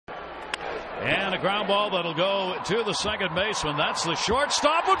And a ground ball that'll go to the second baseman. That's the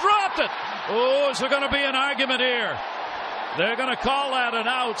shortstop who dropped it. Oh, is there going to be an argument here? They're going to call that an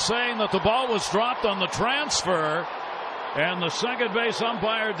out, saying that the ball was dropped on the transfer. And the second base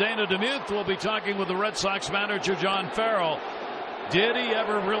umpire, Dana DeMuth, will be talking with the Red Sox manager, John Farrell. Did he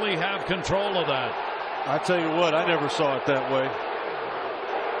ever really have control of that? I tell you what, I never saw it that way.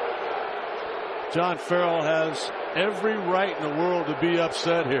 John Farrell has every right in the world to be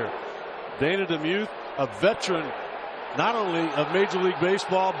upset here. Dana DeMuth, a veteran not only of Major League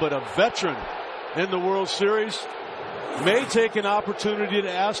Baseball, but a veteran in the World Series, may take an opportunity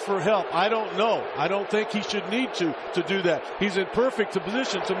to ask for help. I don't know. I don't think he should need to do that. He's in perfect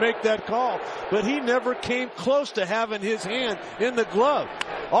position to make that call, but he never came close to having his hand in the glove.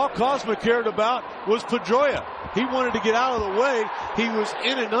 All Kozma cared about was Pedroia. He wanted to get out of the way. He was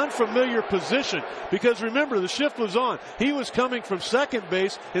in an unfamiliar position because remember, the shift was on. He was coming from second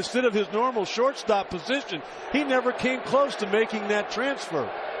base instead of his normal shortstop position. He never came close to making that transfer.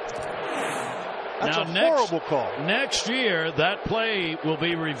 That's a horrible call. Next year, that play will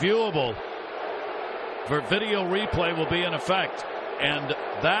be reviewable. For video replay will be in effect. And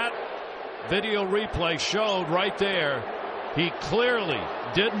that video replay showed right there he clearly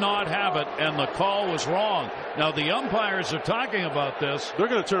did not have it, and the call was wrong. Now, the umpires are talking about this. They're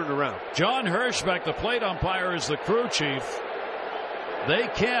going to turn it around. John Hirschbeck, the plate umpire, is the crew chief. They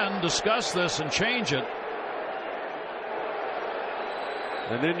can discuss this and change it.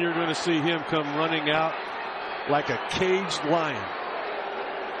 And then you're going to see him come running out like a caged lion.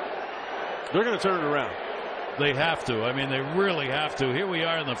 They're going to turn it around. They have to. I mean, they really have to. Here we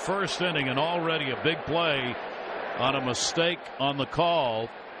are in the first inning, and already a big play on a mistake on the call.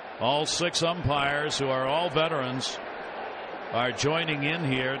 All six umpires, who are all veterans, are joining in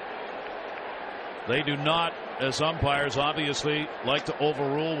here. They do not, as umpires, obviously like to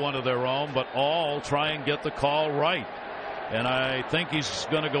overrule one of their own, but all try and get the call right. And I think he's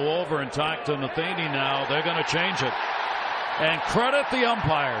going to go over and talk to Matheny now. They're going to change it. And credit the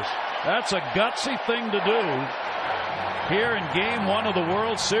umpires. That's a gutsy thing to do here in Game 1 of the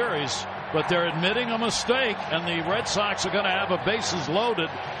World Series. But they're admitting a mistake, and the Red Sox are going to have a bases-loaded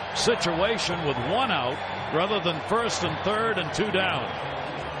situation with one out rather than first and third and two down.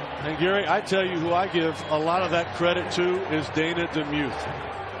 And, Gary, I tell you who I give a lot of that credit to is Dana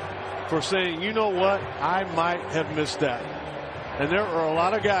DeMuth for saying, you know what, I might have missed that. And there are a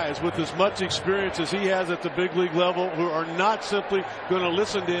lot of guys with as much experience as he has at the big league level who are not simply going to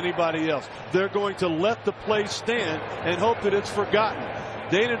listen to anybody else. They're going to let the play stand and hope that it's forgotten.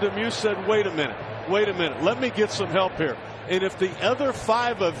 Dana DeMuth said, wait a minute, let me get some help here. And if the other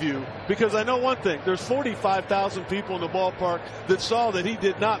five of you, because I know one thing, there's 45,000 people in the ballpark that saw that he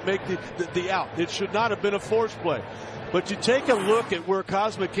did not make the out. It should not have been a force play. But you take a look at where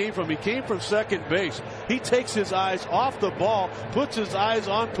Kozma came from. He came from second base. He takes his eyes off the ball, puts his eyes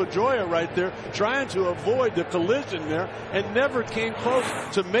on Pedroia right there, trying to avoid the collision there, and never came close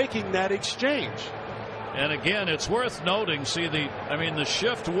to making that exchange. And again, it's worth noting, the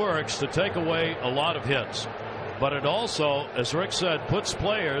shift works to take away a lot of hits. But it also, as Rick said, puts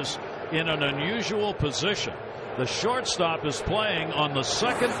players in an unusual position. The shortstop is playing on the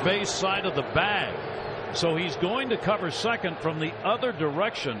second base side of the bag. So he's going to cover second from the other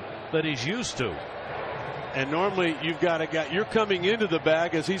direction that he's used to. And normally you've got a guy, you're coming into the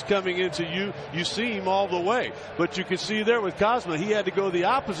bag as he's coming into you. You see him all the way. But you can see there with Kozma, he had to go the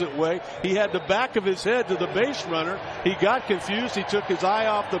opposite way. He had the back of his head to the base runner. He got confused. He took his eye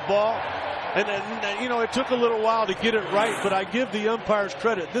off the ball. And it took a little while to get it right, but I give the umpires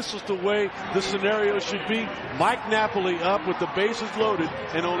credit. This is the way the scenario should be. Mike Napoli up with the bases loaded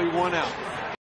and only one out.